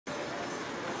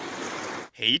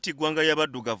Haiti ggwanga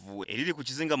ly'abaddugavu eriri ku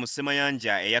kizinga mu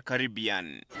ssemayanja eya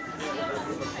Caribbean.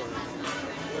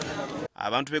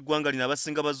 Abantu b'eggwanga lino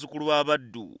abasinga bazzukulu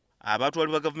b'abaddu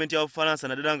abaatwalibwa gavumenti ya Bufalansa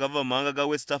naddala nga bava mu mawanga ga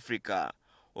West Africa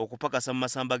okupakasa mu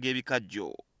masamba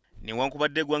g'ebikajjo.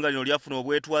 Newankubadde eggwanga lino lyafuna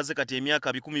obwetwaze kati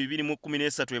emyaka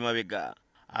 2013 emabega.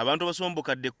 Abantu abasoba mu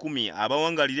bukadde 10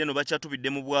 abawangalira eno bakyatubidde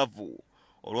mu bwavu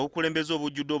olw'obukulembeze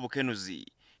obujjudde obukenuzi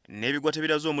n'ebigwa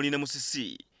tebiraze omuli ne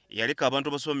musisi yaleka abantu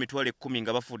abasoba mu mitwalo 10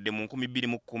 nga bafudde mu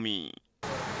 2010.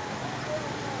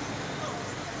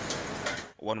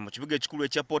 Wano mu kibuga ekikulu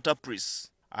ekya Port-au-Prince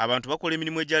abantu bakola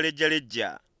emirimu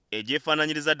egyalejalejja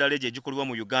egyefaananyiriza ddala egyo egikolebwa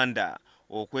mu Uganda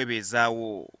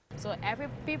okwebeezaawo. So every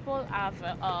people have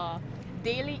a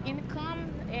daily income,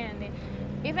 and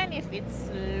even if it's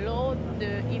low,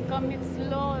 the income is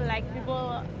low, like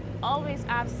people always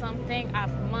have something,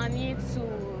 have money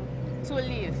to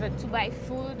live, to buy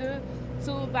food,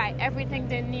 to buy everything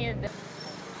they need.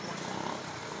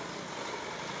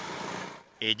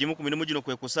 Egimu ku mirimu gino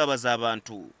kwe kusaabaza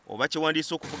abantu oba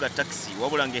kyewandiise okuvuga taxi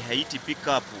wabula nga Haiti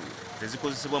pick-up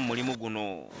tezikozesebwa mu mulimu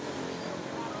guno.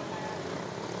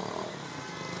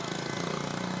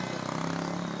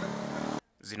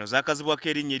 Zino zaakazibwako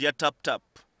erinnya erya tap-tap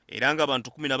era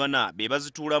ng'abantu 14 be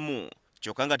bazituulamu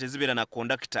kyokka nga tezibeera na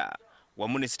kondakita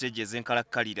wamu ne siteegi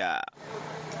ez'enkalakkalira.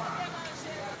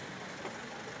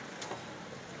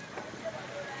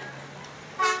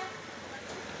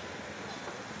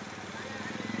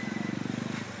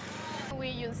 We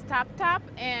use tap-tap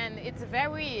and it's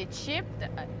very cheap,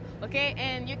 okay,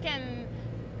 and you can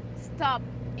stop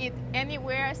it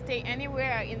anywhere, stay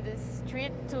anywhere in the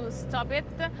street to stop it.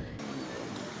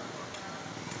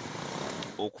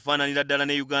 Okufaananira ddala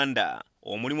ne Uganda,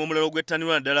 omulimu omulala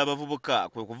ogwettanirwa naddala abavubuka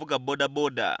kwe kuvuga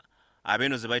boda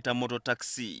abeeno ze bayita moto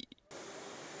taxi.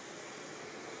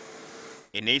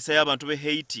 Enneeyisa y'abantu b'e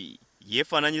Haiti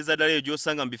yeefaananyiriza ddala eyo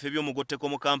gy'osanga mu bifo by'omugotteko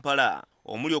mu Kampala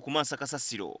omuli okumansa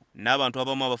kasasiro n'abantu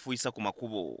abamu abafuuyisa ku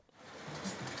makubo.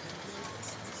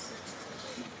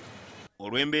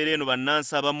 Olw'embeera eno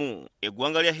bannansi abamu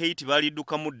eggwanga lya Haiti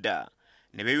baalidduka mudda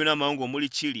ne beeyuna amawanga omuli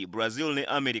Chile, Brazil ne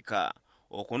America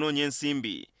okunoonya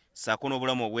ensimbi ssaako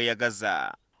n'obulamu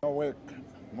obweyagaza. No work.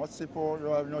 Most people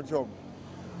don't have no job.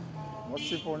 Most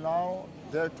people now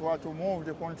they try to move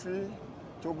the country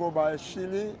to go by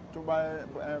Chile, to buy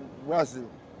Brazil.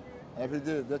 Every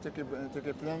day they take a plane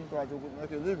to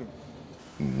make a living.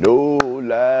 No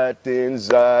light in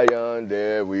Zion,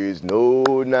 there is no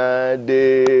night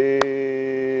there.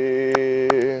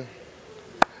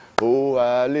 Oh,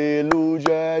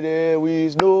 hallelujah, there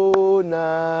is no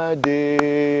night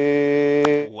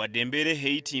there. Wadde embeera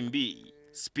Haiti mbi,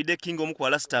 Speed King omu ku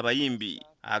balasita abayimbi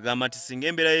agamba nti singa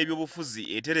embeera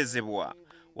y'ebyobufuzi eterezebwa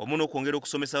wamu n'okwongera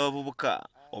okusomesa abavubuka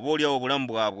oba oliawo obulamu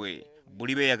bwabwe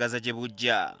buli beeyagaza gye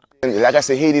bujja. Like I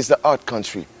say, Haiti is the art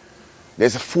country.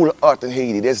 There's a full art in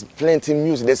Haiti. There's plenty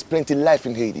music. There's plenty life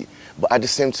in Haiti. But at the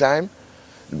same time,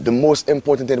 the most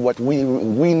important thing what we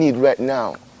need right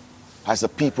now as a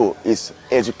people is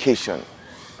education.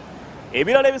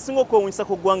 Ebirala ebisinga okwewuunyisa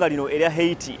ku ggwanga lino erya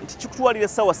Haiti nti kikutwalira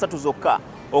essaawa 3 zokka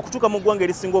okutuuka mu ggwanga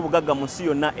erisinga obugagga mu nsi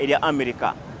yonna erya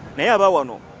America. Naye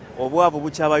abaawano obwavu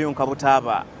bukyabayo nka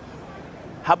butaaba.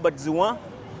 Herbert Zziwa,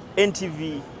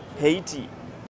 NTV, Haiti.